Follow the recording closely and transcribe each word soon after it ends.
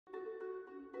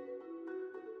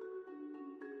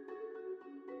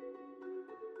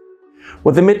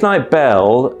Well, The Midnight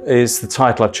Bell is the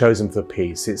title I've chosen for the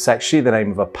piece. It's actually the name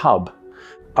of a pub.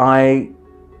 I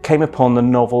came upon the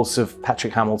novels of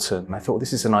Patrick Hamilton and I thought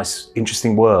this is a nice,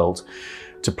 interesting world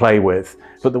to play with.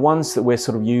 But the ones that we're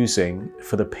sort of using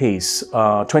for the piece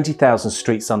are 20,000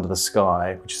 Streets Under the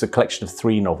Sky, which is a collection of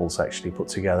 3 novels actually put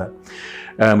together,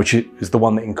 which is the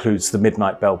one that includes the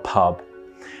Midnight Bell pub.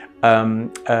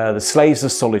 The Slaves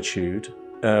of Solitude,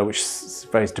 which is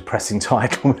a very depressing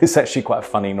title. It's actually quite a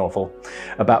funny novel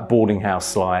about boarding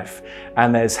house life.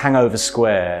 And there's Hangover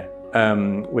Square,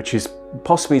 which is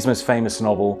possibly his most famous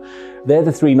novel. They're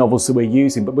the 3 novels that we're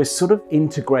using, but we're sort of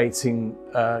integrating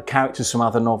characters from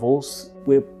other novels.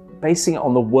 We're basing it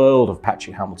on the world of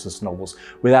Patrick Hamilton's novels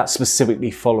without specifically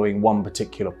following one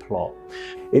particular plot.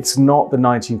 It's not the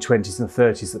 1920s and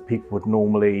 30s that people would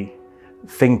normally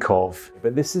think of,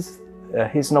 but this is,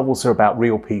 his novels are about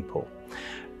real people.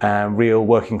 Real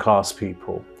working class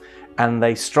people, and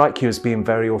they strike you as being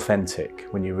very authentic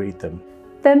when you read them.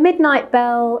 The Midnight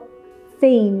Bell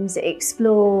themes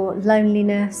explore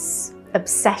loneliness,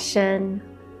 obsession,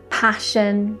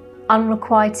 passion,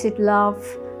 unrequited love,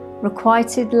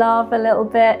 requited love a little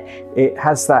bit. It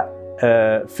has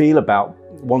that feel about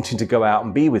wanting to go out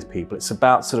and be with people. It's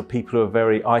about sort of people who are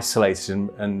very isolated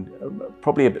and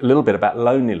probably a little bit about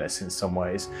loneliness in some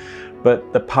ways.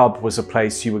 But the pub was a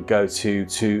place you would go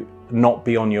to not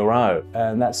be on your own.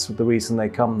 And that's the reason they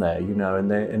come there, you know,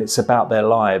 and it's about their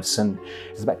lives and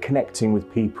it's about connecting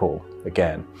with people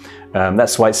again.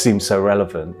 That's why it seems so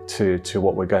relevant to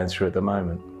what we're going through at the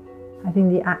moment. I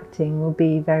think the acting will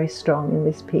be very strong in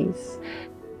this piece.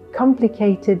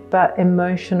 Complicated but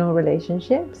emotional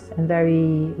relationships and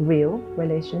very real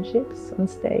relationships on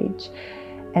stage,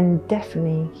 and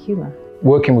definitely humour.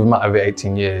 Working with Matt over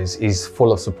 18 years is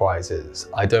full of surprises.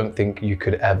 I don't think you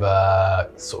could ever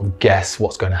sort of guess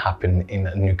what's going to happen in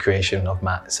a new creation of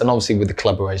Matt's. And obviously with the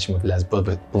collaboration with Les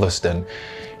Bullerston,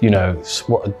 you know,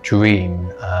 what a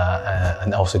dream.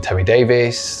 And also Terry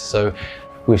Davis. So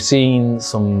we've seen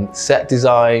some set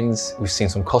designs, we've seen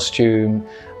some costume,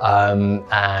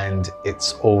 and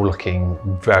it's all looking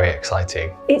very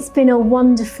exciting. It's been a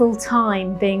wonderful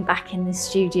time being back in the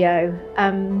studio.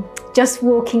 Just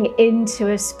walking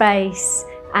into a space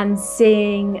and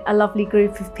seeing a lovely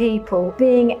group of people,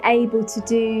 being able to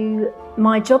do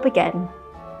my job again.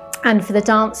 And for the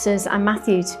dancers and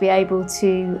Matthew to be able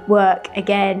to work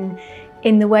again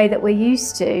in the way that we're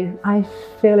used to. I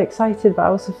feel excited, but I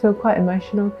also feel quite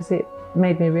emotional because it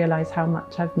made me realise how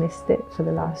much I've missed it for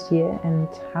the last year and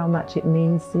how much it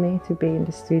means to me to be in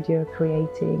the studio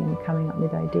creating and coming up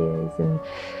with ideas and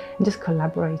just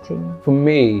collaborating. For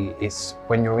me, it's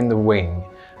when you're in the wing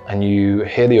and you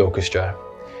hear the orchestra,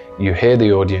 you hear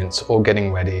the audience all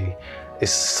getting ready,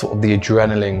 it's sort of the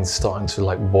adrenaline starting to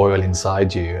like boil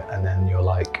inside you, and then you're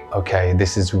like, okay,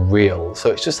 this is real. So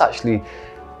it's just actually,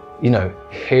 you know,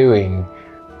 hearing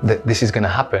that this is going to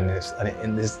happen,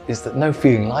 and there's no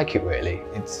feeling like it really.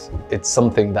 It's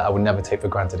something that I would never take for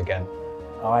granted again.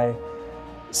 I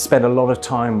spend a lot of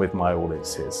time with my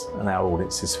audiences and our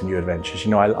audiences for New Adventures.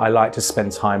 You know, I like to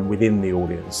spend time within the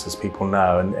audience, as people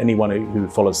know, and anyone who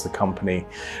follows the company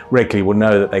regularly will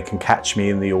know that they can catch me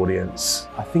in the audience.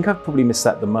 I think I've probably missed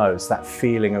that the most, that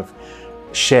feeling of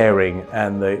sharing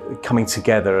and the coming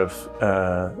together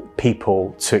of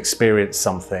people to experience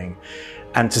something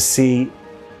and to see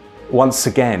once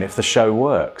again if the show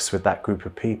works with that group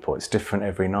of people. It's different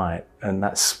every night, and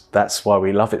that's why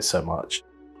we love it so much.